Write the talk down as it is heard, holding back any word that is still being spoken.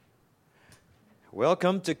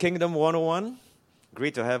Welcome to Kingdom 101.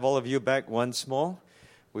 Great to have all of you back once more.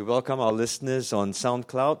 We welcome our listeners on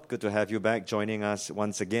SoundCloud. Good to have you back joining us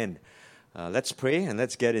once again. Let's pray and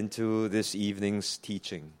let's get into this evening's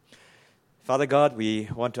teaching. Father God, we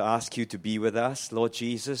want to ask you to be with us. Lord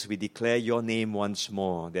Jesus, we declare your name once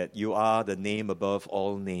more, that you are the name above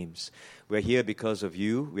all names. We're here because of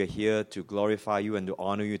you. We're here to glorify you and to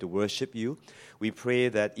honor you, to worship you. We pray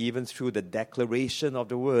that even through the declaration of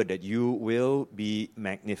the word, that you will be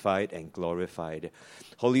magnified and glorified.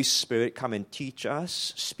 Holy Spirit, come and teach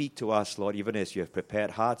us. Speak to us, Lord, even as you have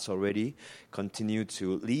prepared hearts already. Continue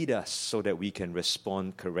to lead us so that we can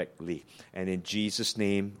respond correctly. And in Jesus'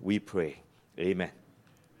 name we pray. Amen.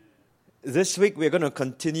 This week we're going to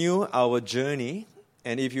continue our journey.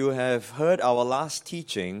 And if you have heard our last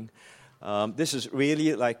teaching, this is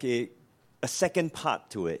really like a second part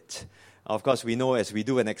to it. Of course, we know as we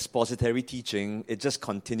do an expository teaching, it just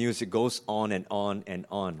continues. It goes on and on and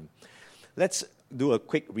on. Let's do a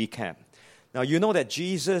quick recap. Now, you know that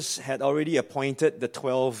Jesus had already appointed the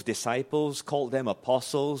 12 disciples, called them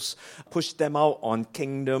apostles, pushed them out on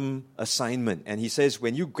kingdom assignment. And he says,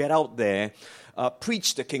 when you get out there,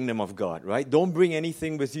 preach the kingdom of God, right? Don't bring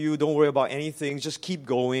anything with you. Don't worry about anything. Just keep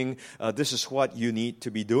going. This is what you need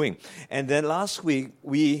to be doing. And then last week,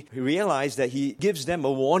 we realized that he gives them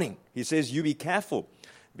a warning. He says, you be careful,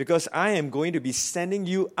 because I am going to be sending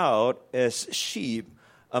you out as sheep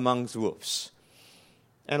amongst wolves.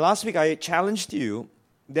 And last week, I challenged you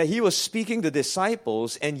that he was speaking to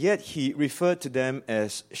disciples, and yet he referred to them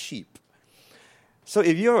as sheep. So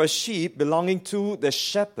if you're a sheep belonging to the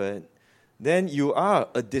shepherd, then you are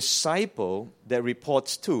a disciple that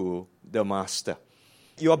reports to the master.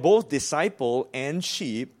 You are both disciple and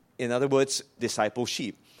sheep, in other words, disciple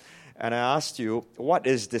sheep. And I asked you, what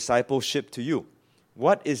is discipleship to you?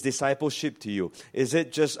 What is discipleship to you? Is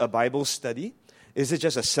it just a Bible study? Is it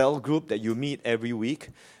just a cell group that you meet every week?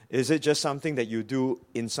 Is it just something that you do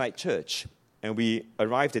inside church? And we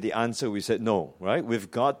arrived at the answer. We said no, right?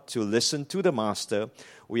 We've got to listen to the master.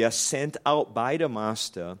 We are sent out by the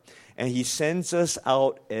master, and he sends us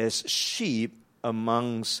out as sheep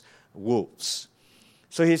amongst wolves.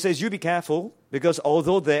 So he says, you be careful, because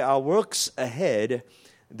although there are works ahead,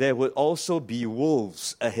 there will also be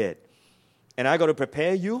wolves ahead. And I got to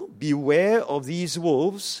prepare you. Beware of these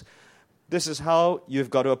wolves. This is how you've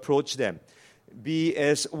got to approach them. Be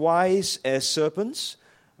as wise as serpents,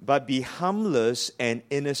 but be harmless and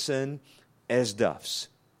innocent as doves.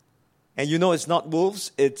 And you know it's not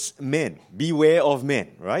wolves, it's men. Beware of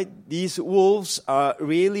men, right? These wolves are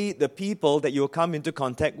really the people that you'll come into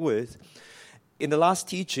contact with. In the last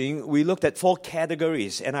teaching, we looked at 4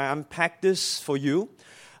 categories, and I unpacked this for you.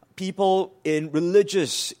 People in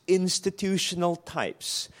religious, institutional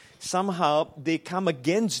types. Somehow they come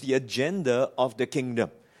against the agenda of the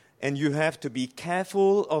kingdom. And you have to be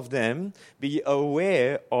careful of them, be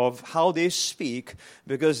aware of how they speak,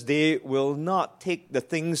 because they will not take the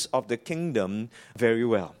things of the kingdom very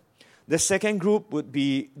well. The second group would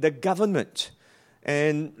be the government.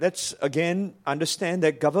 And let's again understand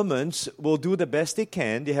that governments will do the best they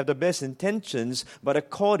can. They have the best intentions, but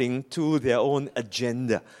according to their own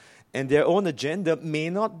agenda. And their own agenda may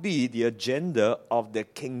not be the agenda of the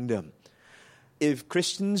kingdom. If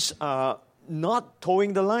Christians are not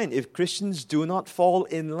towing the line, if Christians do not fall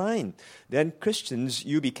in line, then Christians,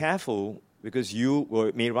 you be careful, because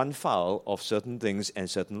you may run foul of certain things and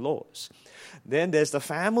certain laws. Then there's the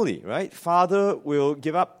family, right? Father will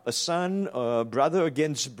give up a son, brother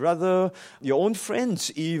against brother, your own friends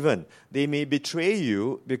even. They may betray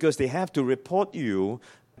you because they have to report you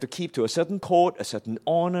to keep to a certain code, a certain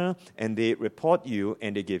honor, and they report you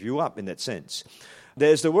and they give you up in that sense.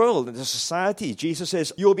 There's the world, the society. Jesus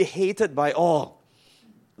says, you'll be hated by all.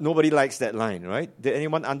 Nobody likes that line, right? Did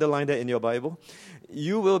anyone underline that in your Bible?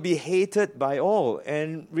 You will be hated by all.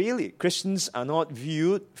 And really, Christians are not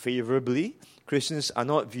viewed favorably. Christians are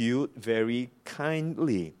not viewed very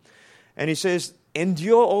kindly. And he says,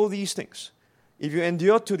 endure all these things. If you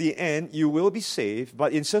endure to the end, you will be saved.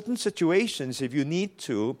 But in certain situations, if you need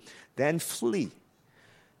to, then flee.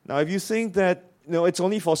 Now, if you think that it's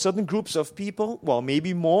only for certain groups of people, well,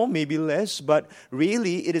 maybe more, maybe less, but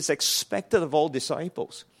really it is expected of all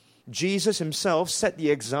disciples. Jesus himself set the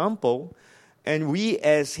example, and we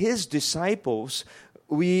as his disciples,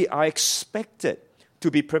 we are expected to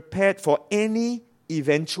be prepared for any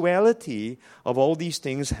eventuality of all these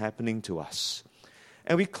things happening to us.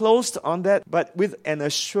 And we closed on that, but with an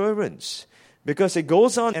assurance, because it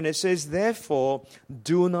goes on and it says, therefore,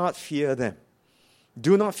 do not fear them.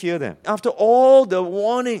 Do not fear them. After all the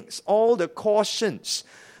warnings, all the cautions,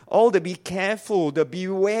 all the be careful, the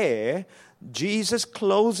beware, Jesus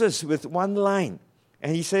closes with one line.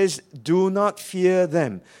 And he says, do not fear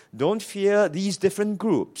them. Don't fear these different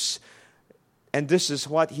groups. And this is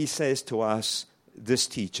what he says to us, this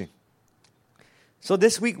teaching. So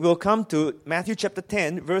this week we'll come to Matthew chapter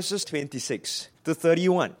 10, verses 26 to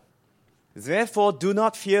 31. Therefore do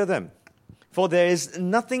not fear them, for there is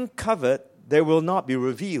nothing covered that will not be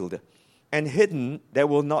revealed, and hidden that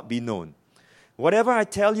will not be known. Whatever I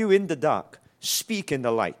tell you in the dark, speak in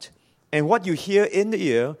the light. And what you hear in the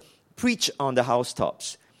ear, preach on the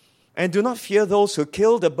housetops. And do not fear those who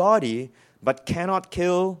kill the body, but cannot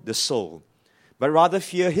kill the soul. But rather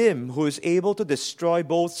fear him who is able to destroy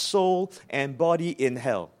both soul and body in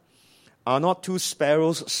hell. Are not 2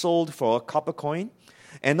 sparrows sold for a copper coin?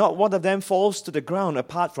 And not one of them falls to the ground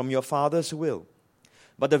apart from your Father's will.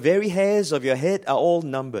 But the very hairs of your head are all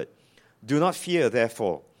numbered. Do not fear,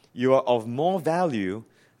 therefore. You are of more value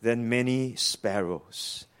than many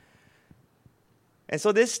sparrows. And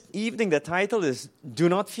so this evening, the title is Do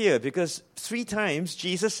Not Fear, because 3 times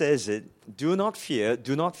Jesus says it, do not fear,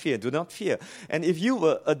 do not fear, do not fear. And if you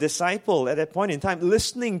were a disciple at that point in time,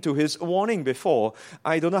 listening to his warning before,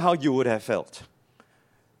 I don't know how you would have felt.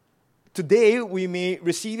 Today, we may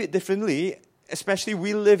receive it differently, especially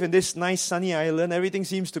we live in this nice sunny island. Everything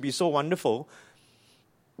seems to be so wonderful.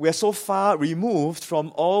 We are so far removed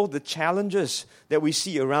from all the challenges that we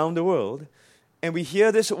see around the world. And we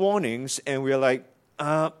hear these warnings and we're like,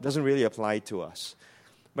 doesn't really apply to us.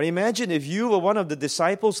 But imagine if you were one of the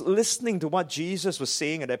disciples listening to what Jesus was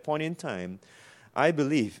saying at that point in time. I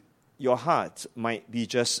believe your heart might be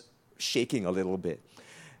just shaking a little bit.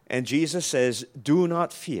 And Jesus says, do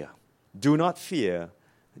not fear, do not fear,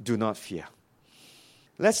 do not fear.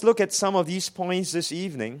 Let's look at some of these points this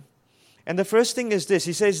evening. And the first thing is this.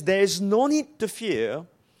 He says, there is no need to fear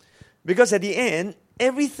because at the end,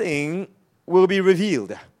 everything will be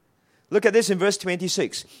revealed. Look at this in verse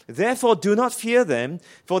 26. Therefore, do not fear them,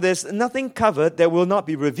 for there's nothing covered that will not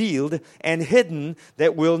be revealed, and hidden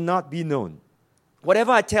that will not be known.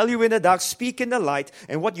 Whatever I tell you in the dark, speak in the light,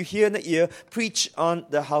 and what you hear in the ear, preach on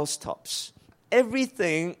the housetops.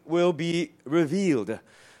 Everything will be revealed.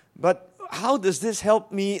 But how does this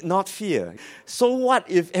help me not fear? So what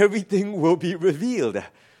if everything will be revealed?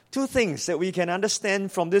 2 things that we can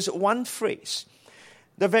understand from this one phrase.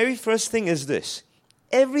 The very first thing is this.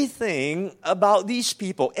 Everything about these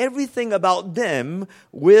people, everything about them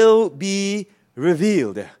will be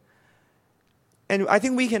revealed. And I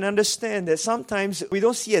think we can understand that sometimes we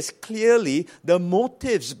don't see as clearly the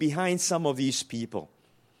motives behind some of these people.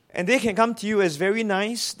 And they can come to you as very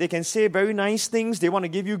nice. They can say very nice things. They want to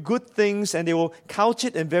give you good things, and they will couch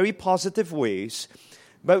it in very positive ways.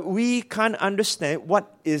 But we can't understand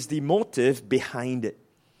what is the motive behind it.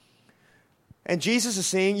 And Jesus is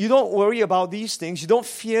saying, you don't worry about these things. You don't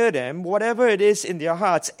fear them. Whatever it is in their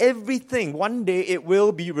hearts, everything, one day it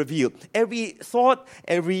will be revealed. Every thought,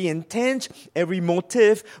 every intent, every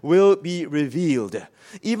motive will be revealed.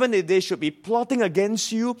 Even if they should be plotting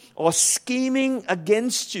against you or scheming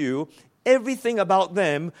against you, everything about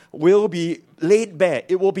them will be laid bare.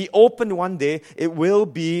 It will be opened one day. It will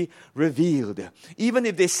be revealed. Even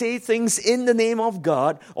if they say things in the name of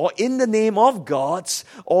God or in the name of gods,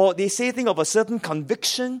 or they say things of a certain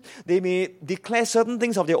conviction, they may declare certain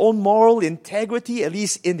things of their own moral integrity, at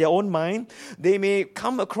least in their own mind. They may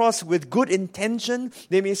come across with good intention.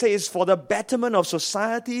 They may say it's for the betterment of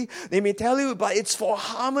society. They may tell you, but it's for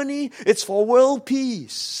harmony. It's for world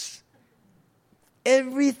peace.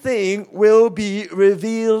 Everything will be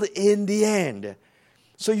revealed in the end.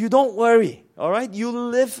 So you don't worry, all right? You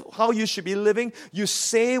live how you should be living. You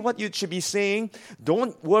say what you should be saying.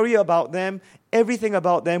 Don't worry about them. Everything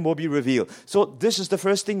about them will be revealed. So this is the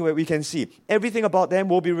first thing where we can see. Everything about them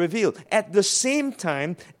will be revealed. At the same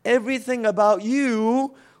time, everything about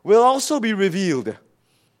you will also be revealed.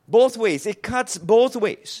 Both ways. It cuts both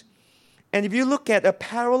ways. And if you look at a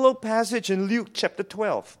parallel passage in Luke chapter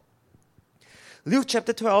 12, Luke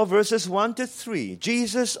chapter 12, verses 1 to 3,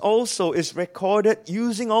 Jesus also is recorded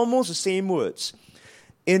using almost the same words.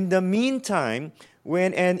 In the meantime,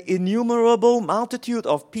 when an innumerable multitude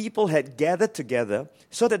of people had gathered together,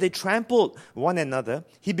 so that they trampled one another,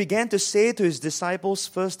 he began to say to his disciples,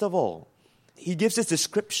 first of all, he gives this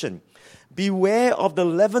description, beware of the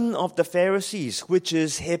leaven of the Pharisees, which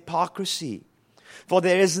is hypocrisy. For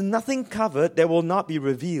there is nothing covered that will not be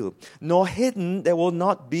revealed, nor hidden that will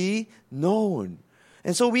not be known.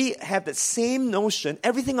 And so we have that same notion.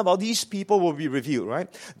 Everything about these people will be revealed, right?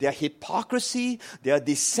 Their hypocrisy, their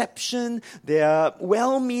deception, their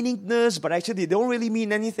well-meaningness, but actually they don't really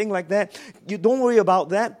mean anything like that. You don't worry about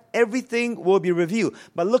that. Everything will be revealed.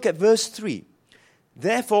 But look at verse 3.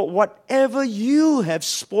 Therefore, whatever you have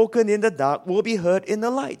spoken in the dark will be heard in the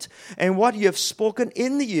light. And what you have spoken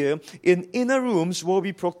in the ear, in inner rooms, will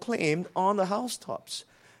be proclaimed on the housetops.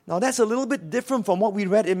 Now, that's a little bit different from what we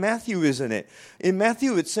read in Matthew, isn't it? In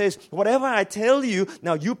Matthew, it says, whatever I tell you,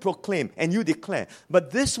 now you proclaim and you declare. But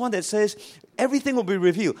this one that says, everything will be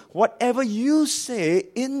revealed. Whatever you say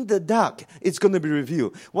in the dark, it's going to be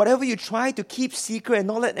revealed. Whatever you try to keep secret and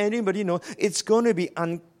not let anybody know, it's going to be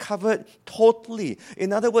uncovered totally.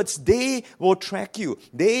 In other words, they will track you.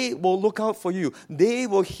 They will look out for you. They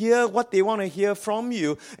will hear what they want to hear from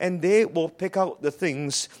you, and they will pick out the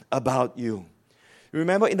things about you.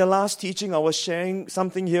 Remember, in the last teaching, I was sharing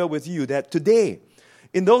something here with you that today,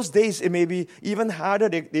 in those days, it may be even harder.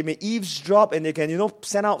 They may eavesdrop and they can,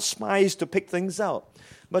 send out spies to pick things out.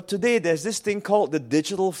 But today, there's this thing called the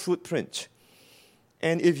digital footprint.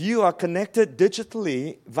 And if you are connected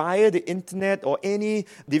digitally via the internet or any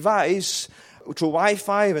device through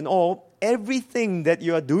Wi-Fi and all, everything that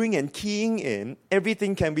you are doing and keying in,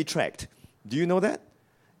 everything can be tracked. Do you know that?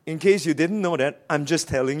 In case you didn't know that, I'm just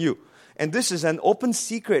telling you. And this is an open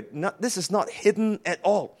secret. This is not hidden at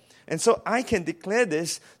all. And so I can declare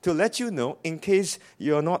this to let you know in case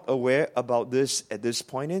you're not aware about this at this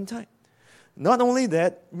point in time. Not only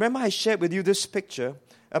that, remember I shared with you this picture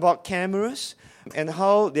about cameras and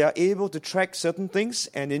how they are able to track certain things.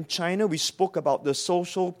 And in China, we spoke about the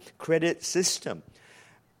social credit system.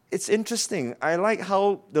 It's interesting. I like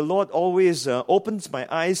how the Lord always opens my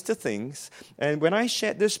eyes to things. And when I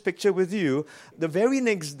shared this picture with you, the very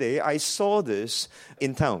next day, I saw this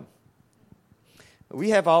in town. We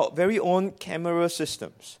have our very own camera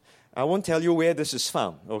systems. I won't tell you where this is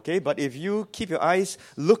found, okay? But if you keep your eyes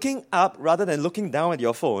looking up rather than looking down at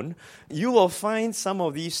your phone, you will find some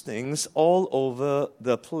of these things all over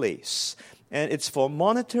the place. And it's for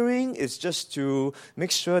monitoring. It's just to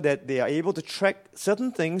make sure that they are able to track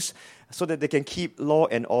certain things so that they can keep law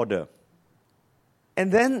and order.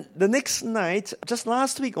 And then the next night, just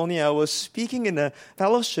last week only, I was speaking in a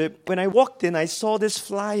fellowship. When I walked in, I saw this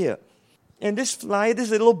flyer. And this flyer, this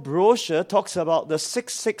little brochure, talks about the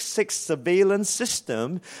 666 surveillance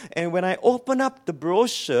system. And when I open up the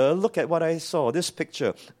brochure, look at what I saw, this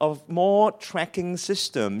picture of more tracking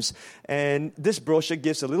systems. And this brochure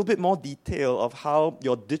gives a little bit more detail of how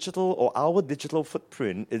your digital or our digital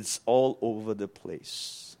footprint is all over the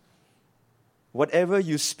place. Whatever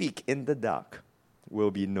you speak in the dark will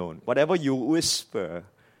be known. Whatever you whisper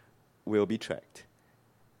will be tracked.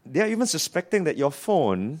 They are even suspecting that your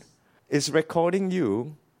phone is recording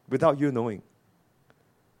you without you knowing.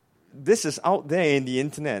 This is out there in the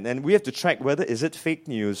internet, and we have to track whether is it fake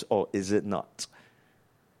news or is it not.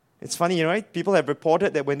 It's funny, right? People have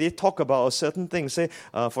reported that when they talk about a certain thing, say,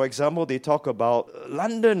 for example, they talk about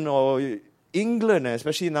London or England,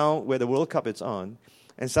 especially now where the World Cup is on,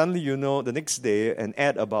 and suddenly you know the next day an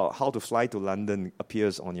ad about how to fly to London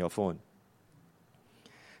appears on your phone.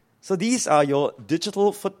 So these are your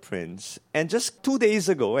digital footprints. And just 2 days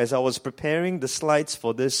ago, as I was preparing the slides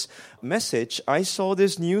for this message, I saw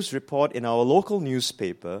this news report in our local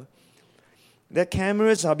newspaper that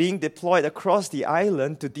cameras are being deployed across the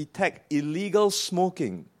island to detect illegal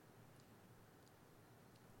smoking.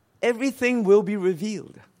 Everything will be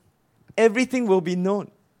revealed. Everything will be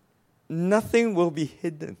known. Nothing will be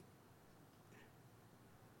hidden.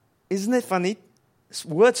 Isn't it funny?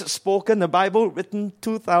 Words spoken, the Bible written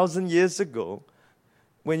 2,000 years ago,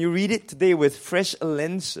 when you read it today with fresh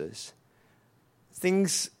lenses,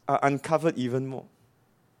 things are uncovered even more.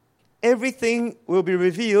 Everything will be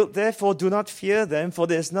revealed, therefore do not fear them, for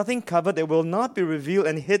there is nothing covered that will not be revealed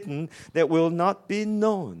and hidden that will not be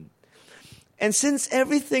known. And since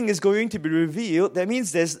everything is going to be revealed, that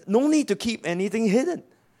means there's no need to keep anything hidden.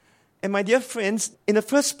 And my dear friends, in the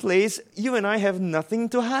first place, you and I have nothing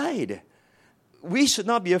to hide. We should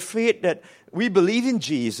not be afraid that we believe in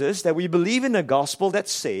Jesus, that we believe in the gospel that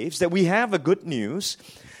saves, that we have a good news.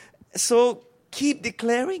 So keep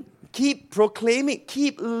declaring, keep proclaiming,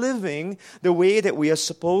 keep living the way that we are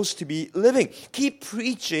supposed to be living. Keep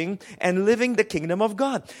preaching and living the kingdom of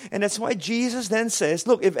God. And that's why Jesus then says,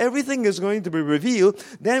 look, if everything is going to be revealed,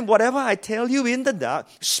 then whatever I tell you in the dark,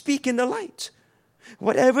 speak in the light.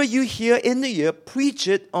 Whatever you hear in the ear, preach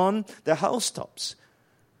it on the housetops.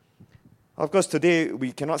 Of course, today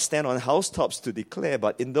we cannot stand on housetops to declare,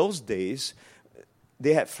 but in those days,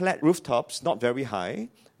 they had flat rooftops, not very high,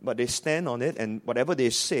 but they stand on it, and whatever they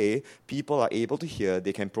say, people are able to hear,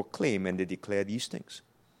 they can proclaim, and they declare these things.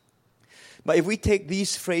 But if we take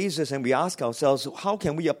these phrases and we ask ourselves, how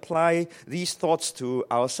can we apply these thoughts to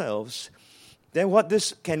ourselves? then what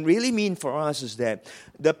this can really mean for us is that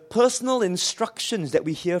the personal instructions that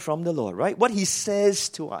we hear from the Lord, right? What He says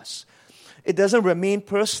to us, it doesn't remain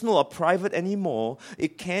personal or private anymore.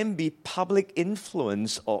 It can be public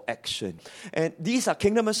influence or action. And these are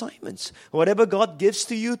kingdom assignments. Whatever God gives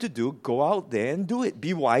to you to do, go out there and do it.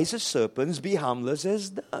 Be wise as serpents, be harmless as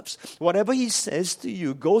doves. Whatever He says to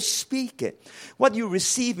you, go speak it. What you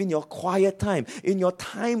receive in your quiet time, in your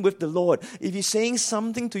time with the Lord, if He's saying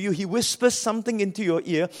something to you, He whispers something into your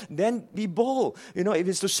ear, then be bold. If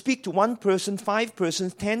it's to speak to 1 person, 5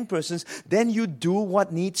 persons, 10 persons, then you do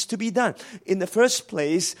what needs to be done. In the first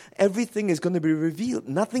place, everything is going to be revealed.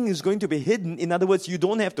 Nothing is going to be hidden. In other words, you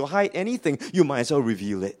don't have to hide anything. You might as well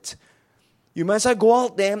reveal it. You might as well go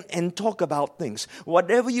out there and talk about things.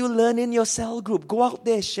 Whatever you learn in your cell group, go out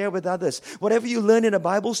there, share with others. Whatever you learn in a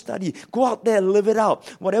Bible study, go out there, live it out.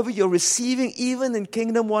 Whatever you're receiving, even in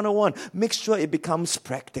Kingdom 101, make sure it becomes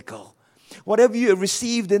practical. Whatever you have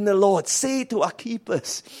received in the Lord, say to our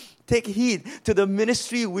keepers, take heed to the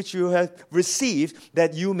ministry which you have received,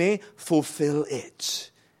 that you may fulfill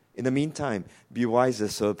it. In the meantime, be wise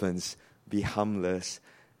as serpents, be harmless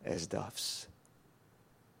as doves.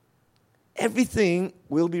 Everything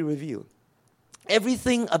will be revealed.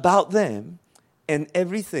 Everything about them and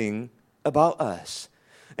everything about us.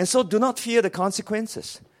 And so do not fear the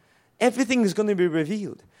consequences. Everything is going to be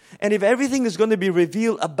revealed. And if everything is going to be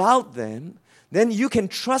revealed about them, then you can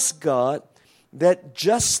trust God that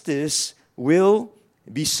justice will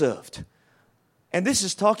be served. And this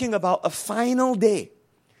is talking about a final day.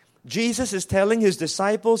 Jesus is telling His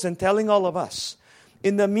disciples and telling all of us,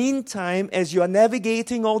 in the meantime, as you are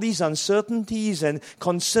navigating all these uncertainties and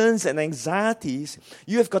concerns and anxieties,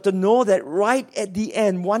 you have got to know that right at the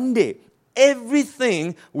end, one day,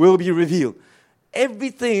 everything will be revealed.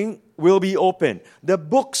 Everything will be open. The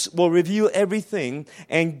books will reveal everything,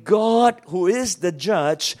 and God, who is the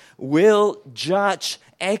judge, will judge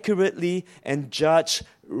accurately and judge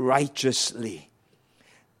righteously.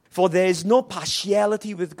 For there is no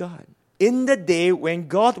partiality with God. In the day when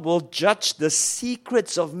God will judge the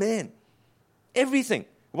secrets of men, everything,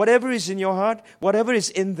 whatever is in your heart, whatever is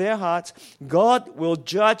in their hearts, God will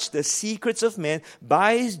judge the secrets of men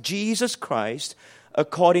by Jesus Christ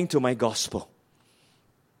according to my gospel.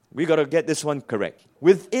 We got to get this one correct.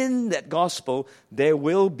 Within that gospel, there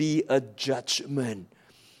will be a judgment.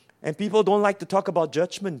 And people don't like to talk about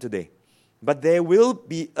judgment today. But there will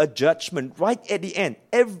be a judgment right at the end.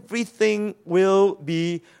 Everything will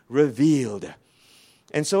be revealed.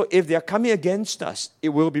 And so if they are coming against us, it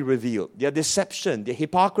will be revealed. Their deception, their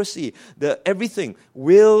hypocrisy, everything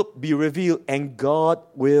will be revealed, and God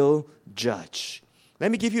will judge.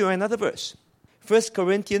 Let me give you another verse. 1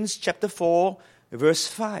 Corinthians chapter 4, verse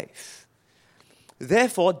 5.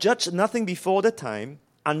 Therefore, judge nothing before the time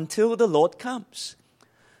until the Lord comes,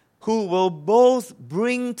 who will both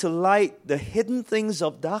bring to light the hidden things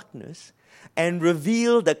of darkness and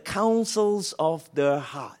reveal the counsels of their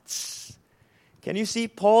hearts. Can you see?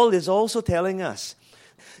 Paul is also telling us,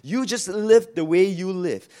 you just live the way you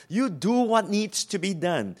live. You do what needs to be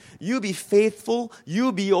done. You be faithful,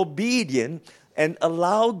 you be obedient, and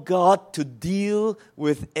allow God to deal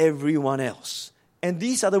with everyone else. And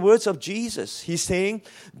these are the words of Jesus. He's saying,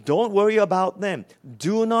 don't worry about them.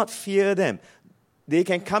 Do not fear them. They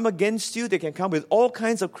can come against you. They can come with all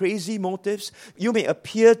kinds of crazy motives. You may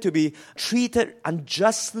appear to be treated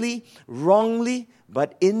unjustly, wrongly,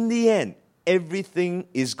 but in the end, everything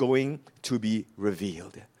is going to be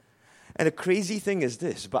revealed. And the crazy thing is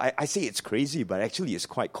this, but I say it's crazy, but actually it's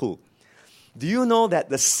quite cool. Do you know that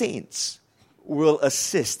the saints will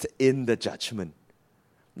assist in the judgment?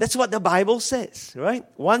 That's what the Bible says, right?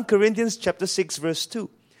 1 Corinthians chapter 6, verse 2.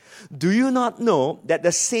 Do you not know that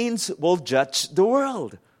the saints will judge the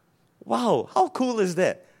world? Wow, how cool is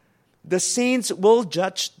that? The saints will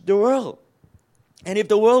judge the world. And if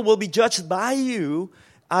the world will be judged by you,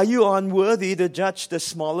 are you unworthy to judge the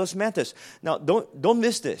smallest matters? Now, don't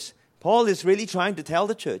miss this. Paul is really trying to tell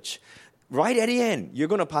the church, right at the end, you're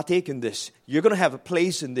going to partake in this. You're going to have a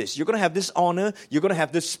place in this. You're going to have this honor. You're going to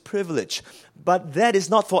have this privilege. But that is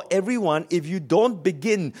not for everyone if you don't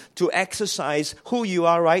begin to exercise who you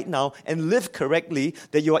are right now and live correctly,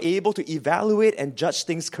 that you are able to evaluate and judge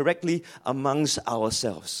things correctly amongst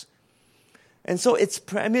ourselves. And so it's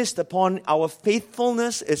premised upon our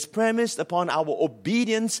faithfulness. It's premised upon our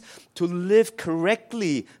obedience to live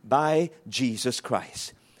correctly by Jesus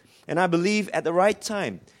Christ. And I believe at the right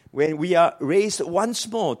time, when we are raised once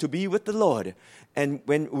more to be with the Lord, and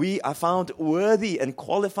when we are found worthy and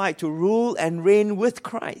qualified to rule and reign with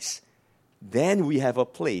Christ, then we have a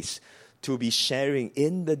place to be sharing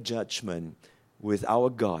in the judgment with our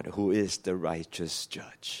God, who is the righteous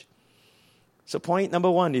judge. So point number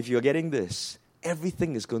one, if you're getting this,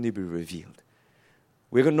 everything is going to be revealed.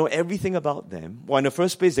 We're going to know everything about them. Well, in the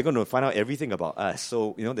first place, they're going to find out everything about us.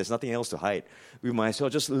 So, there's nothing else to hide. We might as well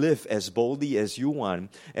just live as boldly as you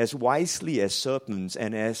want, as wisely as serpents,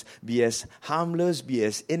 and be as harmless, be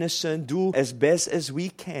as innocent, do as best as we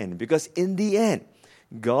can. Because in the end,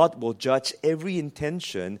 God will judge every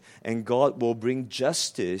intention, and God will bring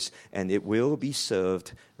justice, and it will be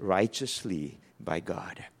served righteously by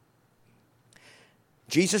God.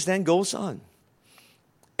 Jesus then goes on.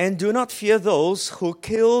 And do not fear those who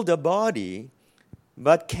kill the body,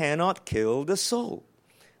 but cannot kill the soul.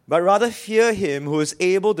 But rather fear him who is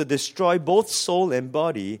able to destroy both soul and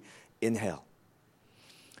body in hell.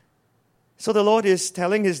 So the Lord is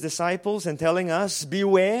telling his disciples and telling us,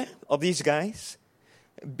 beware of these guys.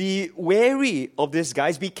 Be wary of these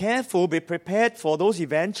guys. Be careful. Be prepared for those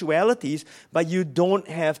eventualities, but you don't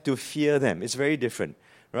have to fear them. It's very different.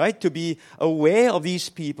 Right? To be aware of these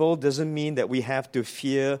people doesn't mean that we have to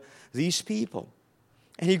fear these people.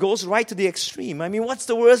 And he goes right to the extreme. I mean, what's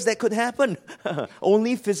the worst that could happen?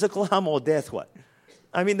 Only physical harm or death, what?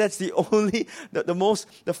 I mean, that's the only,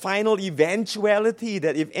 the final eventuality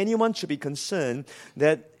that if anyone should be concerned,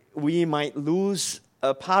 that we might lose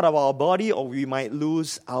a part of our body or we might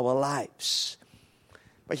lose our lives.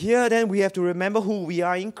 But here then we have to remember who we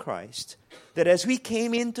are in Christ, that as we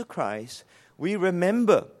came into Christ, we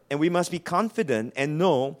remember and we must be confident and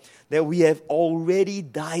know that we have already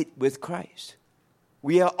died with Christ.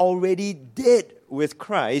 We are already dead with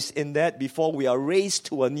Christ in that before we are raised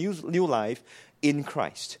to a new life in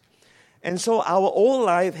Christ. And so our old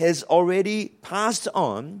life has already passed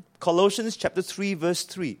on. Colossians chapter 3 verse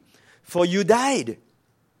 3. For you died.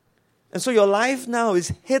 And so your life now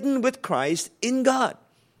is hidden with Christ in God.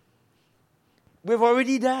 We've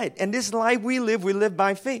already died. And this life we live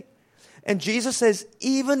by faith. And Jesus says,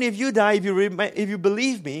 even if you die, if you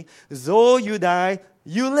believe me, though you die,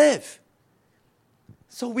 you live.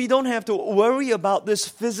 So we don't have to worry about this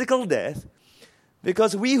physical death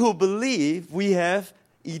because we who believe, we have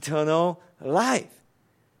eternal life.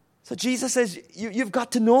 So Jesus says, you've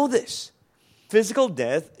got to know this. Physical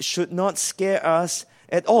death should not scare us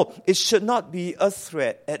at all. It should not be a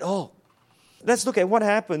threat at all. Let's look at what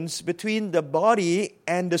happens between the body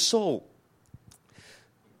and the soul.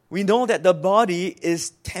 We know that the body is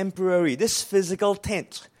temporary, this physical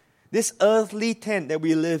tent, this earthly tent that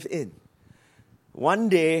we live in. One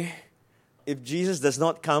day, if Jesus does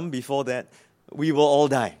not come before that, we will all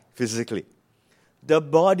die physically. The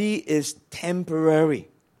body is temporary,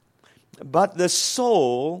 but the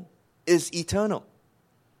soul is eternal.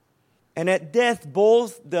 And at death,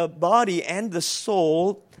 both the body and the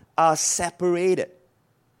soul are separated.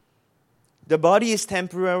 The body is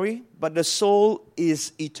temporary, but the soul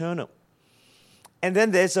is eternal. And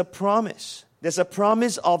then there's a promise. There's a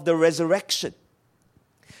promise of the resurrection.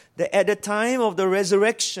 That at the time of the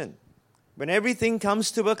resurrection, when everything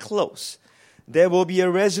comes to a close, there will be a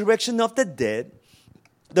resurrection of the dead.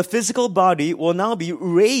 The physical body will now be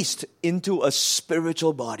raised into a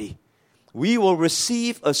spiritual body. We will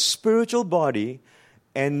receive a spiritual body,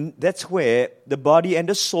 and that's where the body and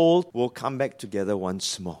the soul will come back together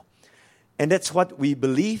once more. And that's what we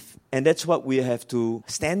believe, and that's what we have to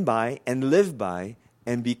stand by and live by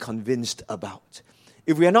and be convinced about.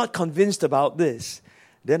 If we are not convinced about this,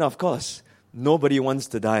 then of course, nobody wants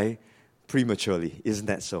to die prematurely. Isn't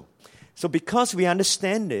that so? So because we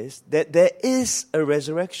understand this, that there is a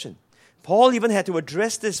resurrection. Paul even had to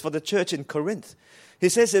address this for the church in Corinth. He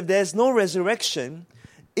says, if there's no resurrection,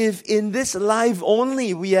 if in this life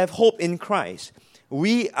only we have hope in Christ,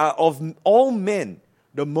 we are of all men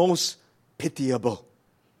the most pitiable.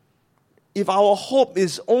 If our hope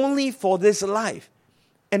is only for this life,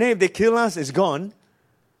 and then if they kill us, it's gone,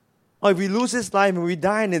 or if we lose this life and we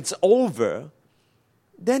die and it's over,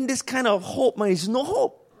 then this kind of hope is no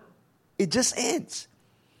hope. It just ends.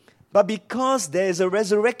 But because there is a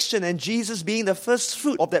resurrection and Jesus being the first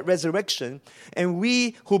fruit of that resurrection, and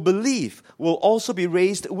we who believe will also be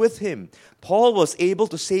raised with him. Paul was able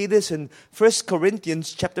to say this in 1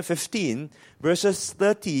 Corinthians chapter 15, verses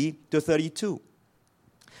 30 to 32.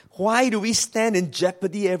 Why do we stand in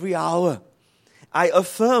jeopardy every hour? I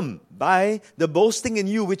affirm by the boasting in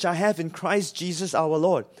you which I have in Christ Jesus our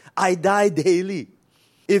Lord, I die daily.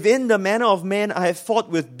 If in the manner of man I have fought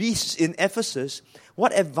with beasts in Ephesus,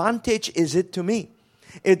 what advantage is it to me?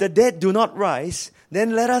 If the dead do not rise,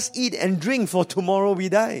 then let us eat and drink, for tomorrow we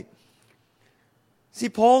die. See,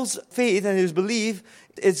 Paul's faith and his belief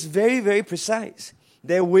is very, very precise.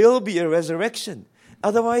 There will be a resurrection.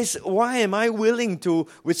 Otherwise, why am I willing to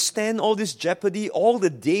withstand all this jeopardy, all the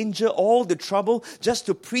danger, all the trouble, just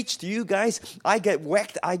to preach to you guys? I get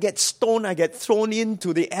whacked, I get stoned, I get thrown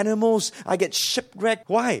into the animals, I get shipwrecked.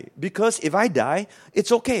 Why? Because if I die,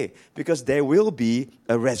 it's okay, because there will be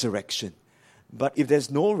a resurrection. But if there's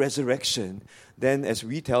no resurrection, then as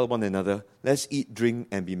we tell one another, let's eat, drink,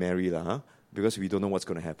 and be merry, because we don't know what's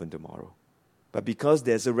going to happen tomorrow. But because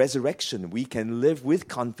there's a resurrection, we can live with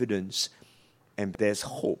confidence. And there's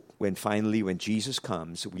hope when Jesus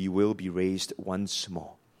comes, we will be raised once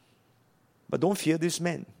more. But don't fear these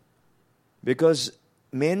men. Because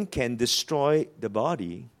men can destroy the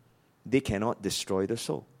body, they cannot destroy the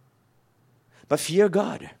soul. But fear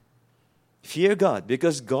God. Fear God,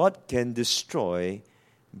 because God can destroy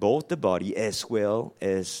both the body as well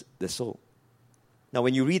as the soul. Now,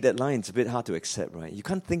 when you read that line, it's a bit hard to accept, right? You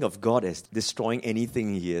can't think of God as destroying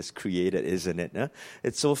anything He has created, isn't it? Huh?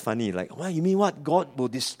 It's so funny. Like, well, you mean what? God will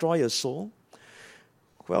destroy a soul?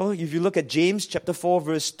 Well, if you look at James chapter 4,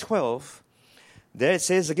 verse 12, there it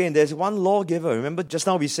says again, there's one lawgiver. Remember, just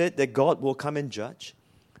now we said that God will come and judge.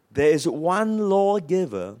 There is one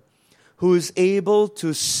lawgiver who is able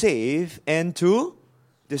to save and to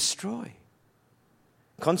destroy.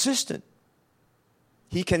 Consistent.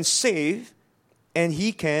 He can save and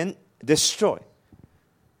He can destroy.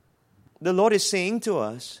 The Lord is saying to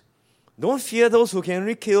us, don't fear those who can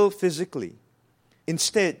only kill physically.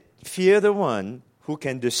 Instead, fear the one who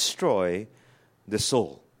can destroy the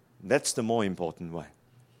soul. That's the more important one.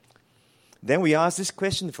 Then we ask this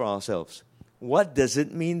question for ourselves. What does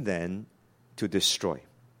it mean then to destroy?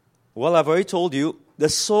 Well, I've already told you, the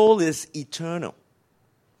soul is eternal.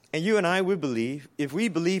 And you and I, we believe, if we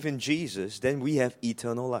believe in Jesus, then we have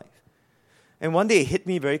eternal life. And one day it hit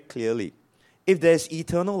me very clearly. If there's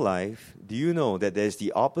eternal life, do you know that there's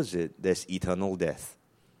the opposite? There's eternal death.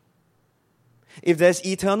 If there's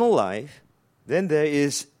eternal life, then there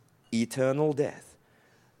is eternal death.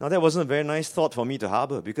 Now, that wasn't a very nice thought for me to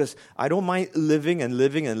harbor, because I don't mind living and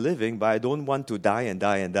living and living, but I don't want to die and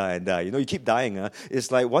die and die and die. You know, you keep dying.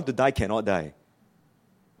 It's like want to die, cannot die.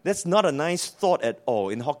 That's not a nice thought at all.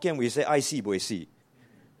 In Hokkien, we say, I see, boy, see.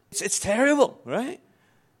 It's terrible, right?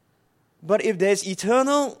 But if there's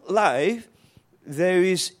eternal life, there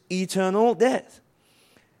is eternal death.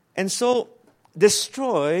 And so,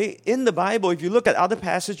 destroy, in the Bible, if you look at other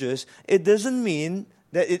passages, it doesn't mean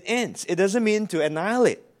that it ends. It doesn't mean to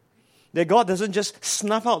annihilate. That God doesn't just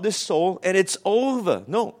snuff out this soul and it's over.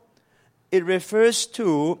 No. It refers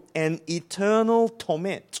to an eternal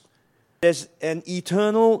torment. There's an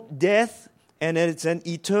eternal death and it's an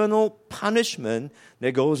eternal punishment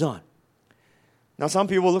that goes on. Now, some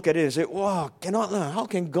people look at it and say, wow, how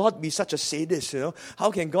can God be such a sadist,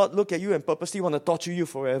 How can God look at you and purposely want to torture you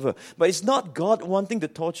forever? But it's not God wanting to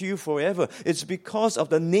torture you forever. It's because of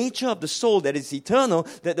the nature of the soul that is eternal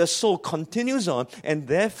that the soul continues on, and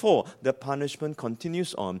therefore the punishment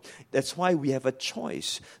continues on. That's why we have a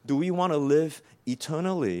choice. Do we want to live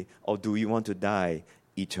eternally or do we want to die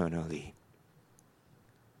eternally?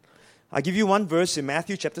 I'll give you one verse in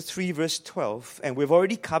Matthew chapter 3, verse 12, and we've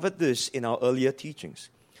already covered this in our earlier teachings.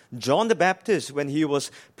 John the Baptist, when he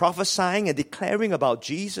was prophesying and declaring about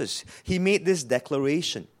Jesus, he made this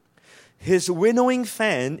declaration. His winnowing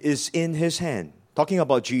fan is in his hand, talking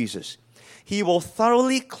about Jesus. He will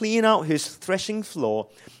thoroughly clean out his threshing floor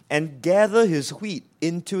and gather his wheat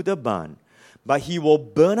into the barn, but he will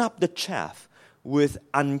burn up the chaff with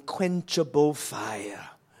unquenchable fire.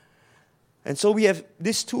 And so we have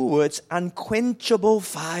these two words, unquenchable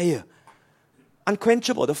fire.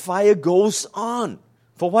 Unquenchable, the fire goes on.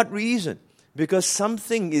 For what reason? Because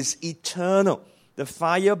something is eternal. The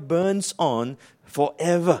fire burns on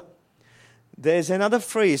forever. There's another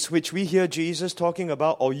phrase which we hear Jesus talking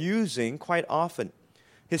about or using quite often.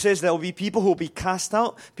 He says there will be people who will be cast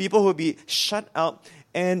out, people who will be shut out,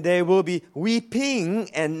 and there will be weeping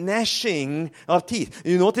and gnashing of teeth.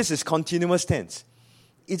 You notice it's continuous tense.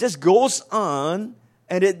 It just goes on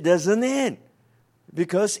and it doesn't end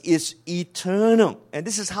because it's eternal. And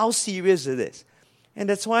this is how serious it is. And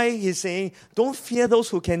that's why he's saying, don't fear those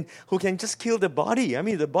who can just kill the body. I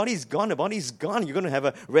mean, the body is gone. The body is gone. You're going to have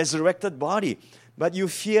a resurrected body. But you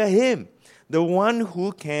fear Him, the one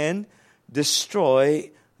who can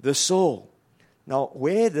destroy the soul. Now,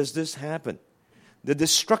 where does this happen? The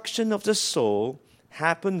destruction of the soul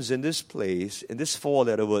happens in this place, in this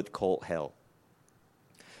four-letter word called hell.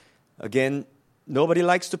 Again, nobody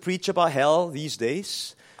likes to preach about hell these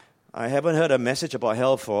days. I haven't heard a message about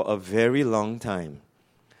hell for a very long time.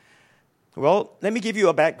 Well, let me give you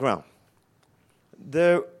a background.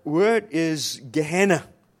 The word is Gehenna,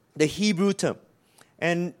 the Hebrew term.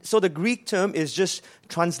 And so the Greek term is just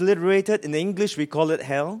transliterated. In English, we call it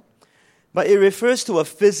hell. But it refers to a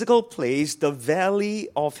physical place, the Valley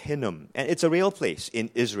of Hinnom. And it's a real place in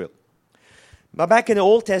Israel. But back in the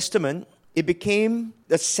Old Testament, it became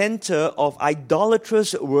the center of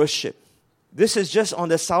idolatrous worship. This is just on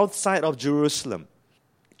the south side of Jerusalem.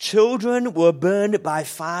 Children were burned by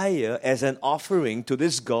fire as an offering to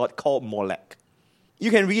this god called Molech. You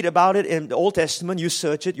can read about it in the Old Testament. You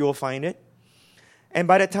search it, you'll find it. And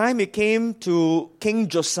by the time it came to King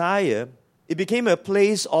Josiah, it became a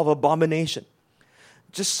place of abomination.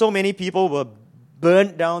 Just so many people were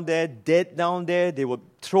burned down there, dead down there. They would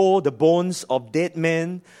throw the bones of dead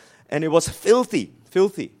men. And it was filthy,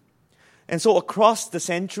 filthy. And so across the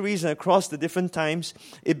centuries and across the different times,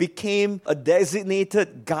 it became a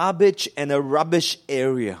designated garbage and a rubbish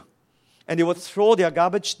area. And they would throw their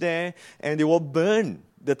garbage there and they would burn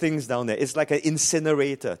the things down there. It's like an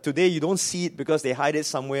incinerator. Today you don't see it because they hide it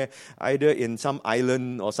somewhere, either in some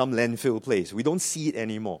island or some landfill place. We don't see it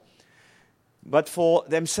anymore. But for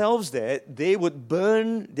themselves there, they would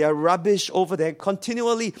burn their rubbish over there.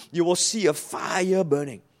 Continually, you will see a fire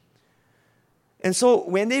burning. And so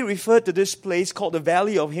when they referred to this place called the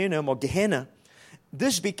Valley of Hinnom or Gehenna,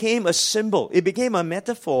 this became a symbol. It became a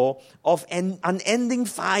metaphor of unending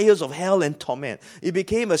fires of hell and torment. It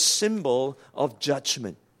became a symbol of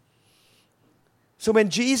judgment. So when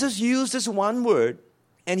Jesus used this one word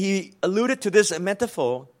and he alluded to this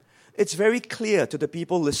metaphor, it's very clear to the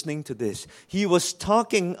people listening to this. He was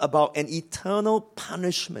talking about an eternal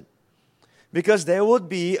punishment because there would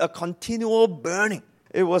be a continual burning.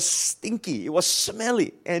 It was stinky, it was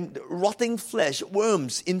smelly, and rotting flesh,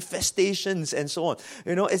 worms, infestations, and so on.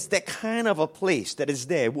 You know, it's that kind of a place that is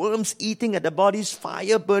there. Worms eating at the bodies,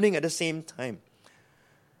 fire burning at the same time.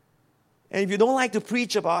 And if you don't like to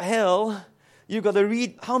preach about hell, you've got to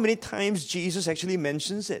read how many times Jesus actually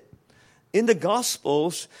mentions it. In the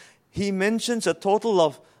Gospels, he mentions a total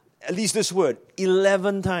of, at least this word,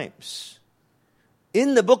 11 times.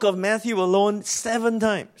 In the book of Matthew alone, 7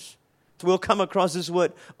 times. We'll come across this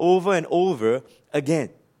word over and over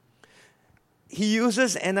again. He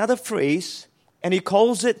uses another phrase and he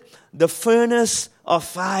calls it the furnace of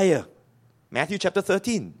fire. Matthew chapter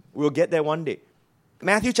 13. We'll get there one day.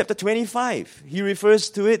 Matthew chapter 25. He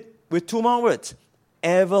refers to it with 2 more words.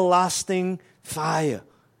 Everlasting fire.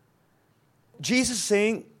 Jesus is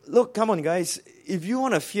saying, look, come on guys. If you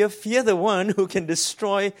want to fear the one who can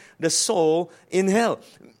destroy the soul in hell.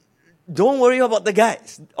 Don't worry about the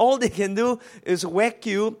guys. All they can do is whack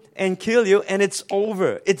you and kill you, and it's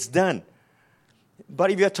over. It's done.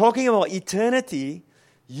 But if you're talking about eternity,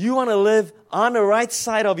 you want to live on the right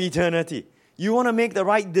side of eternity. You want to make the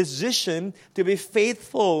right decision to be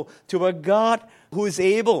faithful to a God who is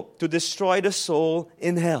able to destroy the soul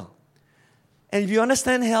in hell. And if you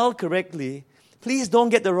understand hell correctly, please don't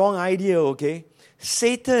get the wrong idea, okay?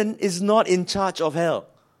 Satan is not in charge of hell.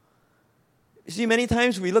 You see, many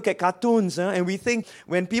times we look at cartoons and we think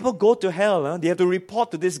when people go to hell, they have to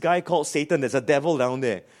report to this guy called Satan. There's a devil down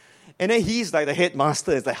there. And then he's like the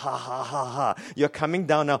headmaster. It's like, ha, ha, ha, ha. You're coming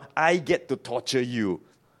down now. I get to torture you.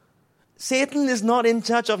 Satan is not in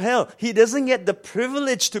charge of hell. He doesn't get the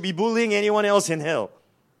privilege to be bullying anyone else in hell.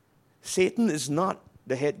 Satan is not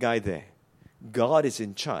the head guy there. God is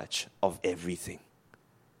in charge of everything.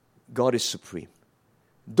 God is supreme.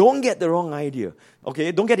 Don't get the wrong idea.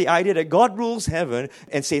 Okay, don't get the idea that God rules heaven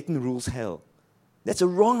and Satan rules hell. That's a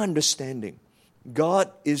wrong understanding. God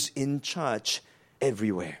is in charge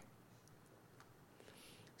everywhere.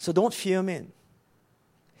 So don't fear men.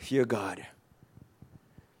 Fear God.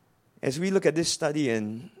 As we look at this study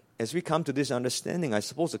and as we come to this understanding, I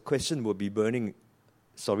suppose a question will be burning,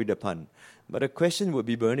 sorry the pun, but a question will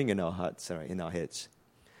be burning in our hearts, in our heads.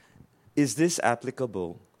 Is this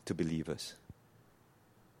applicable to believers?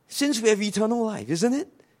 Since we have eternal life, isn't it?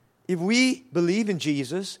 If we believe in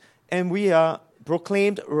Jesus and we are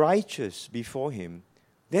proclaimed righteous before Him,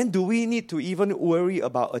 then do we need to even worry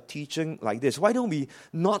about a teaching like this? Why don't we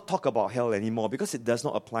not talk about hell anymore? Because it does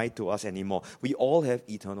not apply to us anymore. We all have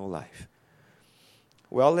eternal life.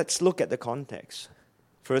 Well, let's look at the context.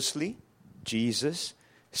 Firstly, Jesus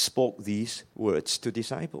spoke these words to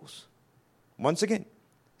disciples. Once again.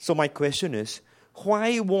 So my question is,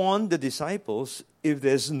 why warn the disciples if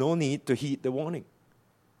there's no need to heed the warning?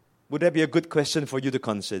 Would that be a good question for you to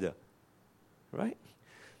consider? Right?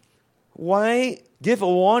 Why give a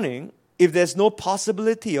warning if there's no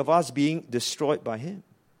possibility of us being destroyed by Him?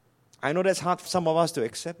 I know that's hard for some of us to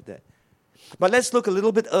accept that. But let's look a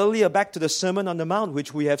little bit earlier back to the Sermon on the Mount,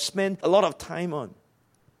 which we have spent a lot of time on.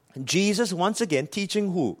 Jesus, once again,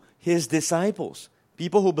 teaching who? His disciples.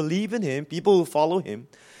 people who believe in Him, people who follow Him,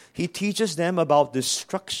 He teaches them about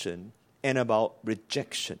destruction and about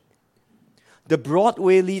rejection. The broad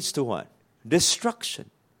way leads to what? Destruction.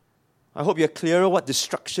 I hope you're clearer what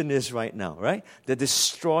destruction is right now, right? The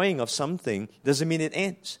destroying of something doesn't mean it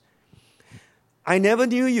ends. I never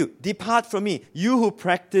knew you. Depart from me, you who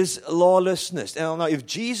practice lawlessness. And now, if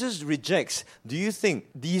Jesus rejects, do you think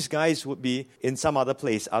these guys would be in some other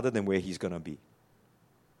place other than where He's going to be?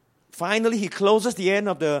 Finally, He closes the end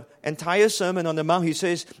of the entire Sermon on the Mount. He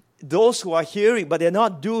says, those who are hearing, but they're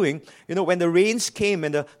not doing, when the rains came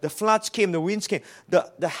and the floods came, the winds came,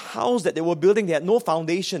 the house that they were building, they had no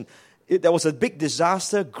foundation. There was a big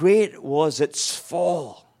disaster. Great was its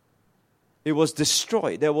fall. It was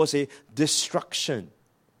destroyed. There was a destruction.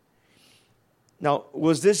 Now,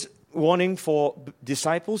 was this warning for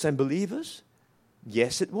disciples and believers?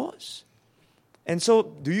 Yes, it was. And so,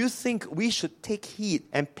 do you think we should take heed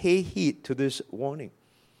and pay heed to this warning?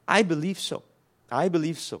 I believe so. I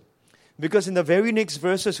believe so. Because in the very next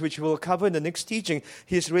verses, which we'll cover in the next teaching,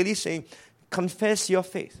 He's really saying, confess your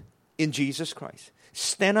faith in Jesus Christ.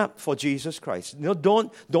 Stand up for Jesus Christ.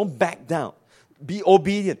 Don't back down. Be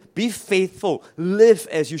obedient. Be faithful. Live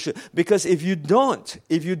as you should. Because if you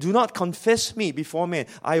do not confess me before men,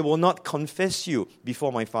 I will not confess you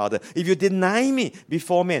before my Father. If you deny me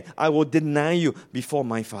before men, I will deny you before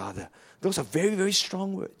my Father. Those are very, very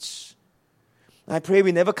strong words. I pray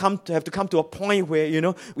we never have to come to a point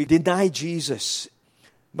where, we deny Jesus.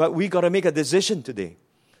 But we got to make a decision today.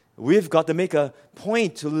 We've got to make a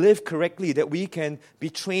point to live correctly, that we can be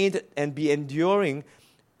trained and be enduring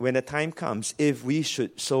when the time comes, if we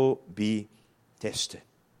should so be tested.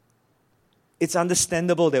 It's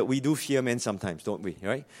understandable that we do fear men sometimes, don't we?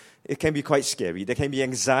 Right? It can be quite scary. There can be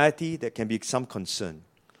anxiety. There can be some concern.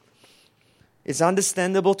 It's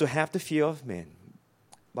understandable to have the fear of men.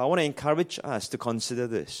 But I want to encourage us to consider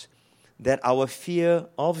this, that our fear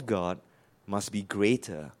of God must be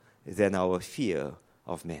greater than our fear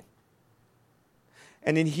of men.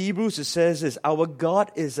 And in Hebrews it says this, our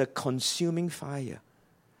God is a consuming fire.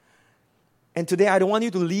 And today I don't want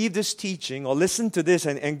you to leave this teaching or listen to this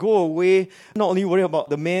and go away not only worried about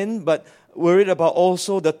the men, but worried about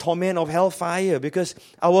also the torment of hellfire, because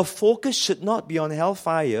our focus should not be on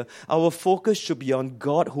hellfire. Our focus should be on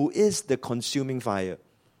God, who is the consuming fire.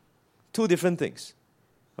 Two different things.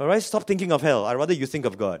 All right? Stop thinking of hell. I'd rather you think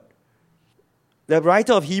of God. The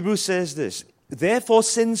writer of Hebrews says this, therefore,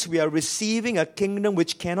 since we are receiving a kingdom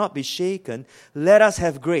which cannot be shaken, let us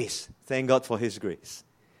have grace. Thank God for His grace.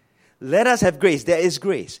 Let us have grace. There is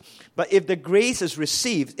grace. But if the grace is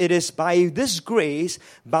received, it is by this grace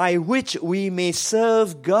by which we may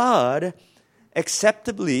serve God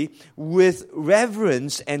acceptably with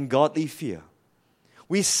reverence and godly fear.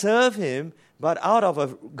 We serve Him, but out of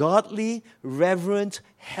a godly, reverent,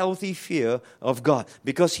 healthy fear of God,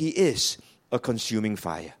 because He is a consuming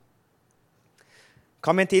fire.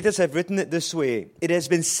 Commentators have written it this way. It has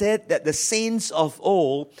been said that the saints of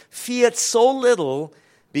old feared so little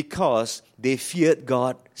because they feared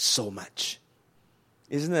God so much.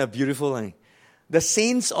 Isn't that a beautiful line? The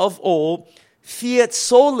saints of old feared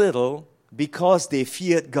so little because they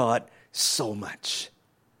feared God so much.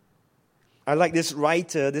 I like this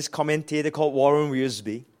writer, this commentator called Warren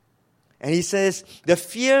Wiersbe. And he says, the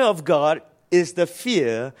fear of God is the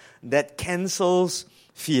fear that cancels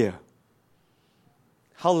fear.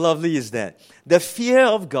 How lovely is that? The fear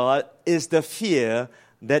of God is the fear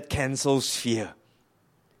that cancels fear.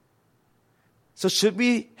 So should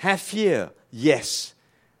we have fear? Yes.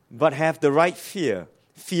 But have the right fear.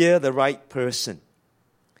 Fear the right person.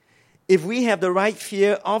 If we have the right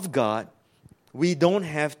fear of God, we don't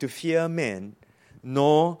have to fear men,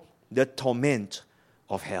 nor the torment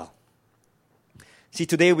of hell. See,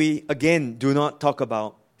 today we, again, do not talk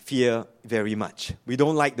about fear very much. We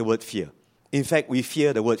don't like the word fear. In fact, we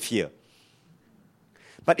fear the word fear.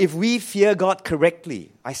 But if we fear God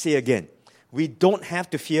correctly, I say again, we don't have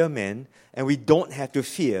to fear men, and we don't have to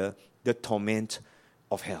fear the torment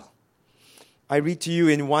of hell. I read to you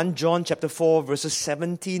in 1 John chapter 4, verses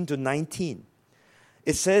 17 to 19.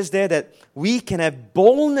 It says there that we can have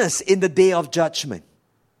boldness in the day of judgment.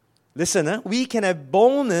 Listen, we can have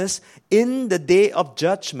boldness in the day of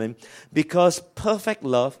judgment because perfect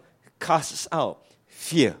love casts out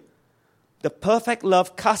fear. The perfect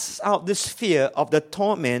love casts out this fear of the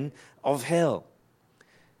torment of hell.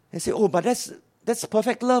 And say, oh, but that's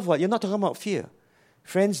perfect love. What? You're not talking about fear.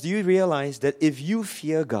 Friends, do you realize that if you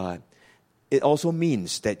fear God, it also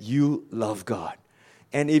means that you love God?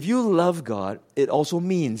 And if you love God, it also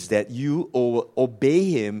means that you obey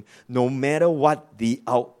Him no matter what the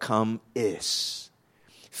outcome is.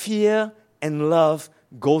 Fear and love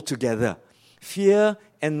go together. Fear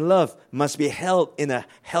and love must be held in a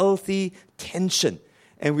healthy tension.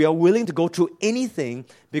 And we are willing to go through anything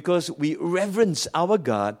because we reverence our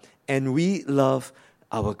God and we love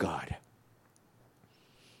our God.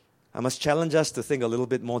 I must challenge us to think a little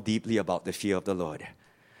bit more deeply about the fear of the Lord.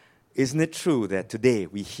 Isn't it true that today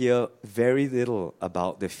we hear very little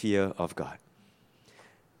about the fear of God?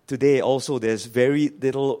 Today also there's very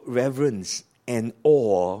little reverence and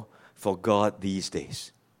awe for God these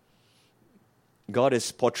days. God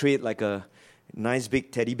is portrayed like a nice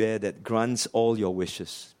big teddy bear that grants all your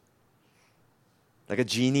wishes. Like a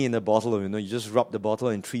genie in a bottle, you just rub the bottle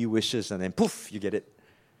and 3 wishes and then poof, you get it.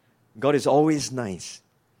 God is always nice.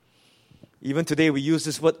 Even today we use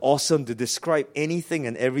this word awesome to describe anything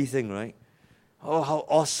and everything, right? Oh, how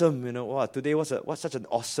awesome, wow, today was such an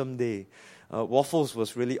awesome day. Waffles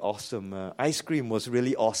was really awesome. Ice cream was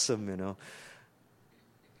really awesome,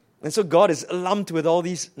 And so God is lumped with all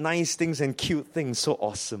these nice things and cute things, so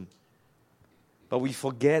awesome. But we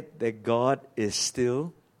forget that God is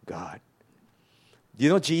still God. Do you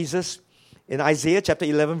know Jesus? In Isaiah chapter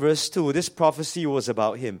 11 verse 2, this prophecy was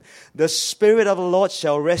about him. The Spirit of the Lord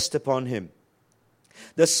shall rest upon him.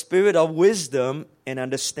 The Spirit of wisdom and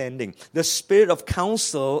understanding. The Spirit of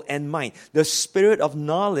counsel and might. The Spirit of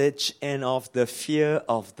knowledge and of the fear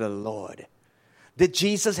of the Lord. Did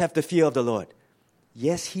Jesus have the fear of the Lord?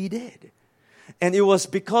 Yes, he did. And it was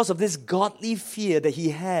because of this godly fear that he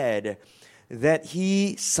had that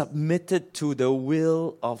he submitted to the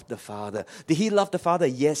will of the Father. Did he love the Father?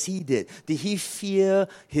 Yes, he did. Did he fear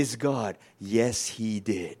his God? Yes, he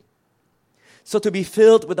did. So to be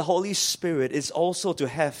filled with the Holy Spirit is also to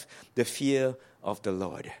have the fear of the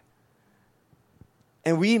Lord.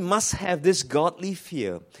 And we must have this godly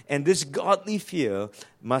fear. And this godly fear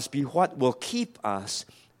must be what will keep us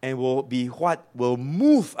and will be what will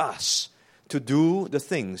move us to do the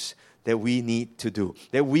things that we need to do.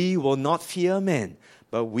 That we will not fear men,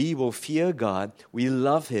 but we will fear God. We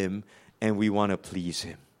love him and we want to please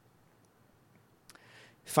him.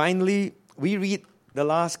 Finally, we read the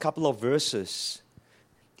last couple of verses.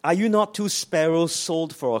 Are you not 2 sparrows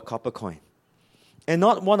sold for a copper coin? And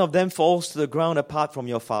not one of them falls to the ground apart from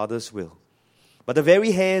your Father's will. But the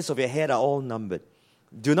very hairs of your head are all numbered.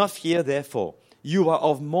 Do not fear, therefore. You are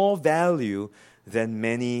of more value than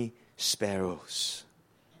many sparrows.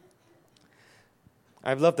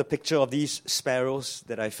 I've loved the picture of these sparrows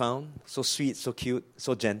that I found. So sweet, so cute,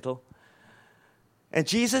 so gentle. And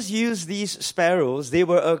Jesus used these sparrows. They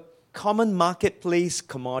were a common marketplace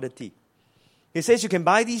commodity. He says you can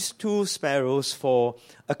buy these 2 sparrows for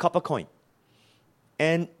a copper coin.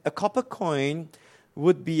 And a copper coin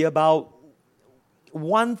would be about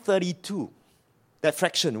 1/32. That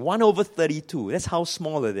fraction, 1/32. That's how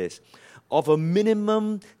small it is. Of a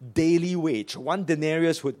minimum daily wage. 1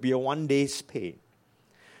 denarius would be a 1 day's pay.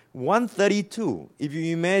 1/32. If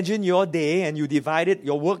you imagine your day and you divide it,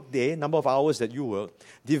 your work day, number of hours that you work,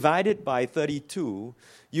 divided by 32,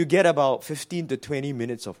 you get about 15 to 20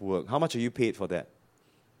 minutes of work. How much are you paid for that?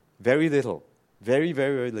 Very little. Very,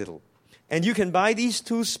 very, very little. And you can buy these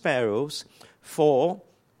 2 sparrows for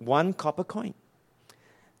 1 copper coin.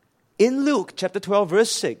 In Luke chapter 12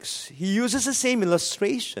 verse 6, he uses the same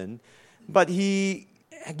illustration, but he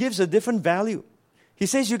gives a different value. He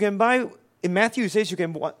says you can buy, in Matthew he says you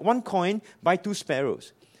can 1 coin, buy 2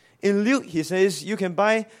 sparrows. In Luke he says you can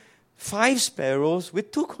buy 5 sparrows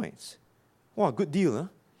with 2 coins. Wow, good deal, huh?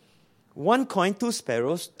 1 coin, 2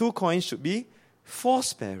 sparrows. 2 coins should be 4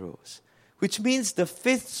 sparrows. Which means the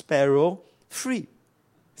 5th sparrow, free.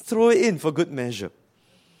 Throw it in for good measure.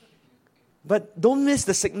 But don't miss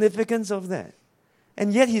the significance of that.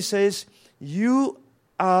 And yet he says, you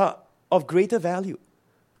are of greater value.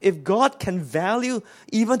 If God can value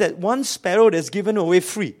even that 1 sparrow that's given away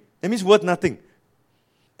free, that means worth nothing.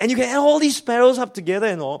 And you can add all these sparrows up together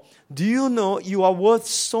and all. Do you know you are worth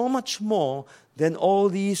so much more than all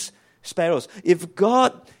these sparrows? If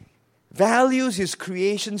God values his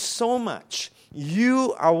creation so much,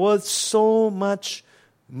 you are worth so much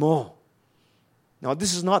more. Now,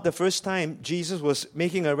 this is not the first time Jesus was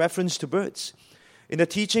making a reference to birds. In the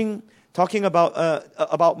teaching, talking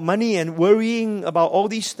about money and worrying about all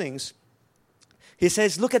these things, he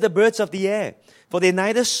says, look at the birds of the air, for they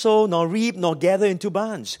neither sow nor reap nor gather into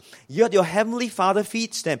barns, yet your heavenly Father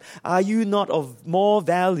feeds them. Are you not of more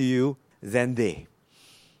value than they?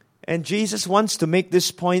 And Jesus wants to make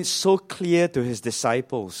this point so clear to his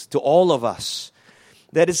disciples, to all of us,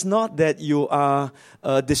 that it's not that you are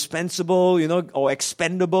dispensable, or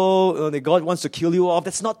expendable, that God wants to kill you off.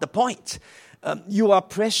 That's not the point. You are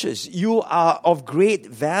precious. You are of great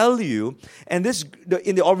value. And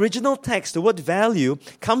in the original text, the word value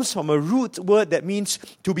comes from a root word that means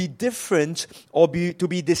to be different or to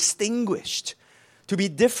be distinguished. To be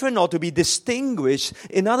different or to be distinguished.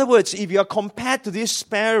 In other words, if you are compared to these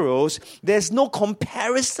sparrows, there's no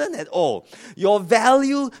comparison at all. Your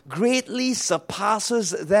value greatly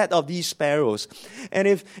surpasses that of these sparrows. And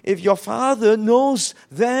if your Father knows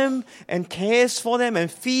them and cares for them and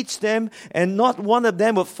feeds them, and not one of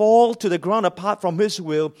them will fall to the ground apart from His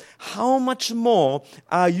will, how much more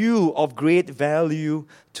are you of great value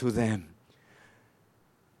to them?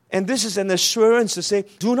 And this is an assurance to say,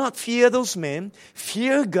 do not fear those men,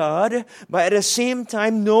 fear God, but at the same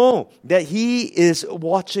time know that He is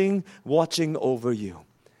watching over you.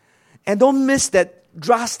 And don't miss that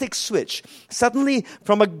drastic switch. Suddenly,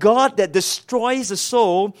 from a God that destroys the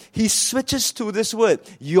soul, He switches to this word,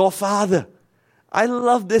 your Father. I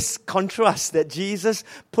love this contrast that Jesus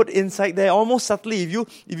put inside there, almost subtly.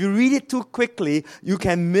 If you read it too quickly, you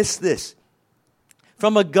can miss this.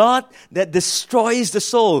 From a God that destroys the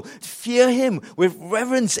soul, fear Him with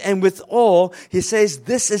reverence and with awe. He says,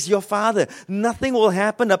 this is your Father. Nothing will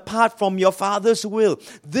happen apart from your Father's will.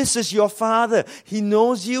 This is your Father. He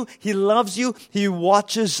knows you. He loves you. He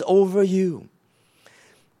watches over you.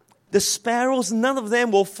 The sparrows, none of them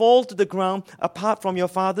will fall to the ground apart from your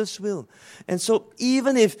Father's will. And so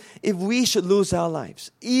even if we should lose our lives,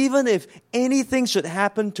 even if anything should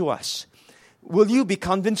happen to us, will you be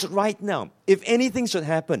convinced right now, if anything should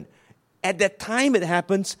happen, at that time it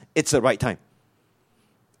happens, it's the right time.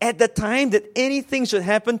 At the time that anything should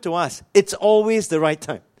happen to us, it's always the right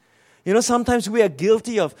time. You know, sometimes we are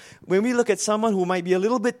guilty of, when we look at someone who might be a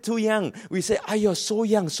little bit too young, we say, you're so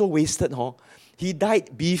young, so wasted, huh? He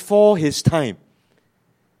died before his time.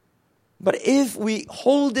 But if we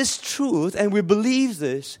hold this truth and we believe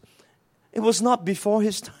this, it was not before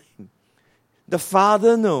his time. The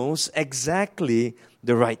Father knows exactly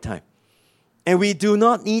the right time. And we do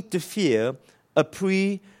not need to fear a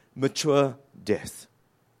premature death.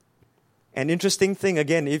 An interesting thing,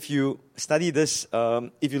 again, if you study this,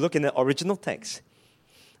 if you look in the original text,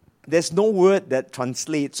 there's no word that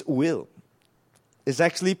translates will. It's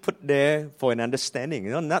actually put there for an understanding.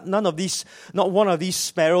 You know, not one of these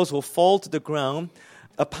sparrows will fall to the ground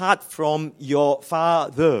apart from your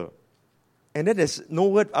Father. And then there's no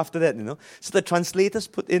word after that, you know. So the translators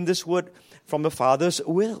put in this word from the Father's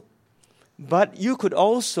will. But you could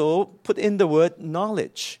also put in the word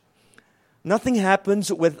knowledge. Nothing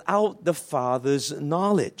happens without the Father's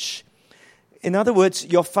knowledge. In other words,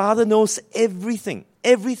 your Father knows everything.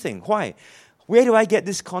 Everything. Why? Where do I get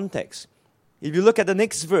this context? If you look at the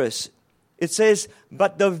next verse, it says,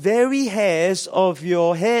 but the very hairs of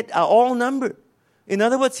your head are all numbered. In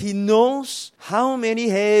other words, He knows how many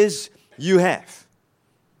hairs you have.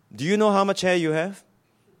 Do you know how much hair you have?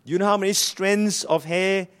 Do you know how many strands of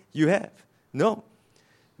hair you have? No.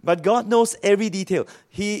 But God knows every detail.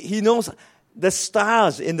 He knows the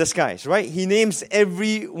stars in the skies, right? He names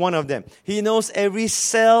every one of them. He knows every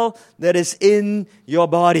cell that is in your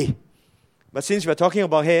body. But since we're talking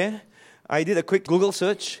about hair, I did a quick Google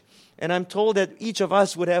search, and I'm told that each of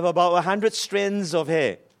us would have about 100 strands of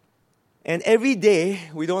hair. And every day,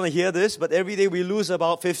 we don't want to hear this, but every day we lose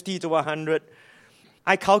about 50 to 100.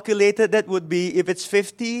 I calculated that would be, if it's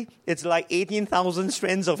 50, it's like 18,000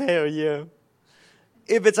 strands of hair a year.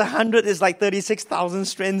 If it's 100, it's like 36,000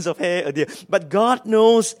 strands of hair a year. But God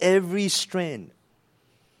knows every strand.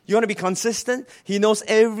 You want to be consistent? He knows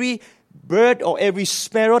every bird or every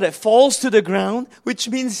sparrow that falls to the ground, which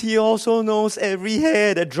means He also knows every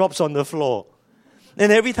hair that drops on the floor.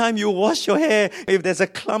 And every time you wash your hair, if there's a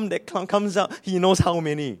clump that comes out, He knows how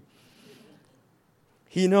many.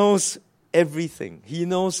 He knows everything. He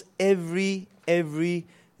knows every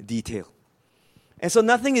detail. And so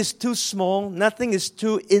nothing is too small, nothing is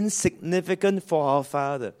too insignificant for our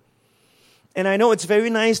Father. And I know it's very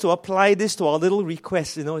nice to apply this to our little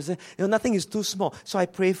requests, nothing is too small. So I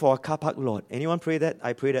pray for a car park lot. Anyone pray that?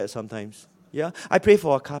 I pray that sometimes. Yeah, I pray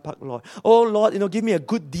for a car park lot. Oh Lord, give me a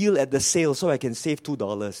good deal at the sale so I can save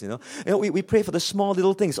 $2. We pray for the small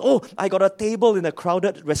little things. Oh, I got a table in a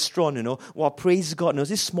crowded restaurant. Well, praise God.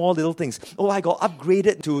 These small little things. Oh, I got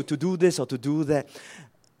upgraded to do this or to do that.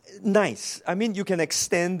 Nice. I mean, you can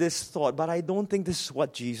extend this thought, but I don't think this is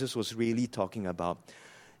what Jesus was really talking about.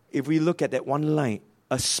 If we look at that one line,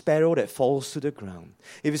 a sparrow that falls to the ground.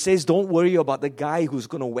 If it says, don't worry about the guy who's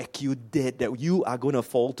going to whack you dead, that you are going to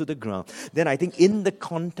fall to the ground, then I think in the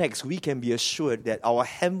context, we can be assured that our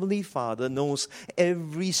Heavenly Father knows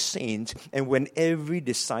every saint, and when every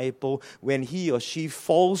disciple, when he or she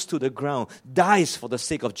falls to the ground, dies for the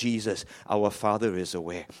sake of Jesus, our Father is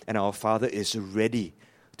aware, and our Father is ready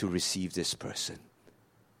to receive this person.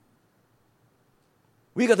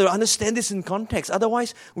 We got to understand this in context.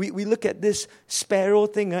 Otherwise, we look at this sparrow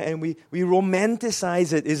thing and we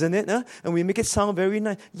romanticize it, isn't it? And we make it sound very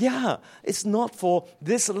nice. Yeah, it's not for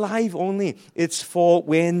this life only. It's for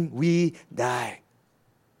when we die.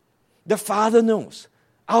 The Father knows.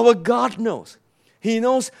 Our God knows. He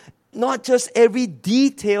knows not just every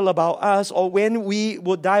detail about us or when we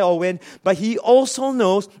will die or when, but He also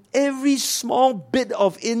knows every small bit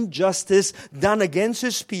of injustice done against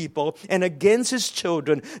His people and against His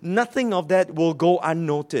children. Nothing of that will go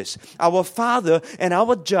unnoticed. Our Father and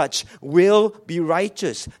our Judge will be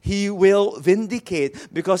righteous. He will vindicate,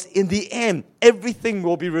 because in the end, everything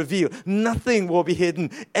will be revealed. Nothing will be hidden.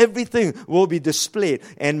 Everything will be displayed.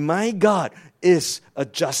 And my God is a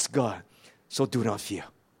just God. So do not fear.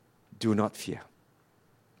 Do not fear.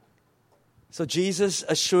 So Jesus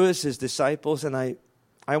assures His disciples, and I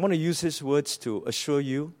want to use His words to assure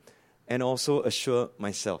you and also assure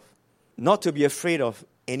myself, not to be afraid of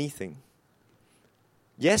anything.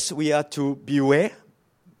 Yes, we are to beware,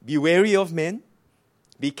 be wary of men,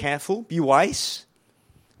 be careful, be wise,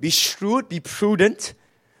 be shrewd, be prudent.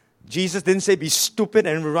 Jesus didn't say be stupid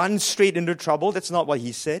and run straight into trouble. That's not what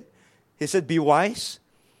He said. He said be wise.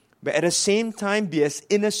 But at the same time, be as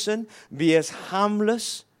innocent, be as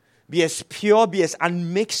harmless, be as pure, be as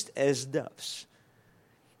unmixed as doves.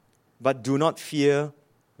 But do not fear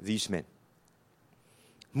these men.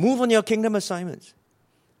 Move on your kingdom assignments,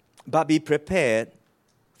 but be prepared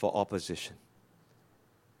for opposition.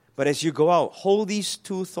 But as you go out, hold these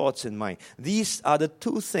two thoughts in mind. These are the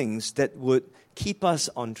two things that would keep us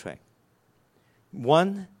on track.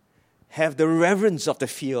 One, have the reverence of the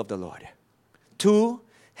fear of the Lord. Two,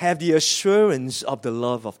 have the assurance of the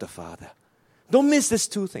love of the Father. Don't miss these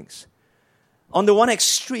two things. On the one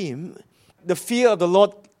extreme, the fear of the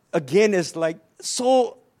Lord, again, is like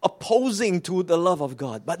so opposing to the love of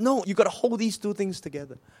God. But no, you got to hold these two things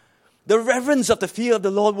together. The reverence of the fear of the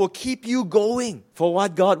Lord will keep you going for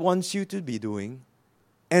what God wants you to be doing.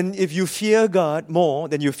 And if you fear God more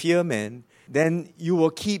than you fear men, then you will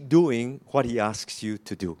keep doing what He asks you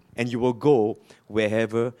to do. And you will go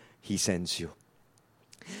wherever He sends you.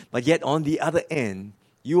 But yet on the other end,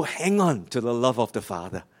 you hang on to the love of the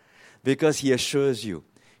Father, because He assures you,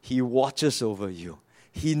 He watches over you.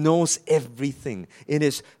 He knows everything in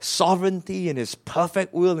His sovereignty, in His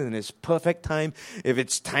perfect will, in His perfect time. If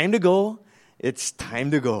it's time to go, it's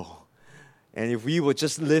time to go. And if we would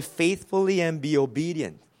just live faithfully and be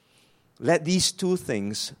obedient, let these two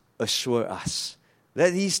things assure us.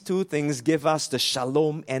 Let these two things give us the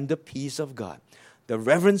shalom and the peace of God, the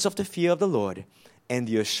reverence of the fear of the Lord, and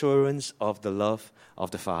the assurance of the love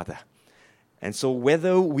of the Father. And so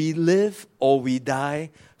whether we live or we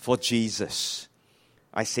die for Jesus,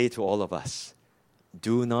 I say to all of us,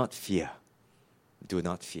 do not fear. Do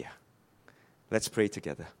not fear. Let's pray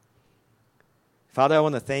together. Father, I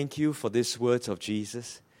want to thank You for these words of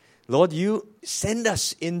Jesus. Lord, You send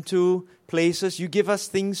us into places, You give us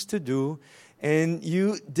things to do, and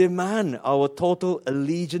You demand our total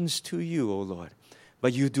allegiance to You, O Lord.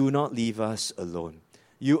 But You do not leave us alone.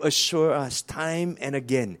 You assure us time and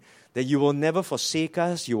again that You will never forsake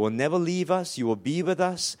us, You will never leave us, You will be with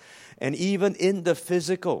us. And even in the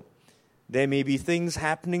physical, there may be things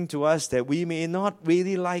happening to us that we may not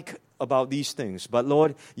really like about these things. But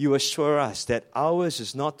Lord, You assure us that ours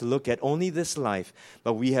is not to look at only this life,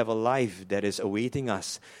 but we have a life that is awaiting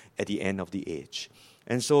us at the end of the age.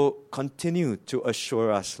 And so continue to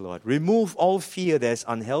assure us, Lord. Remove all fear that is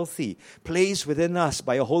unhealthy. Place within us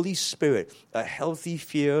by Your Holy Spirit a healthy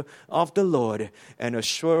fear of the Lord, and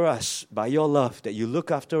assure us by Your love that You look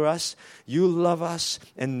after us, You love us,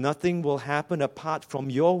 and nothing will happen apart from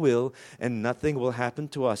Your will, and nothing will happen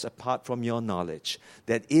to us apart from Your knowledge.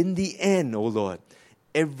 That in the end, O Lord,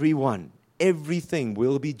 everything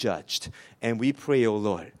will be judged. And we pray, O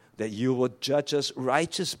Lord, that You will judge us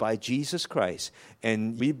righteous by Jesus Christ.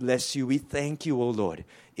 And we bless You. We thank You, O Lord.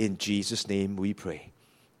 In Jesus' name we pray.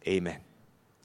 Amen.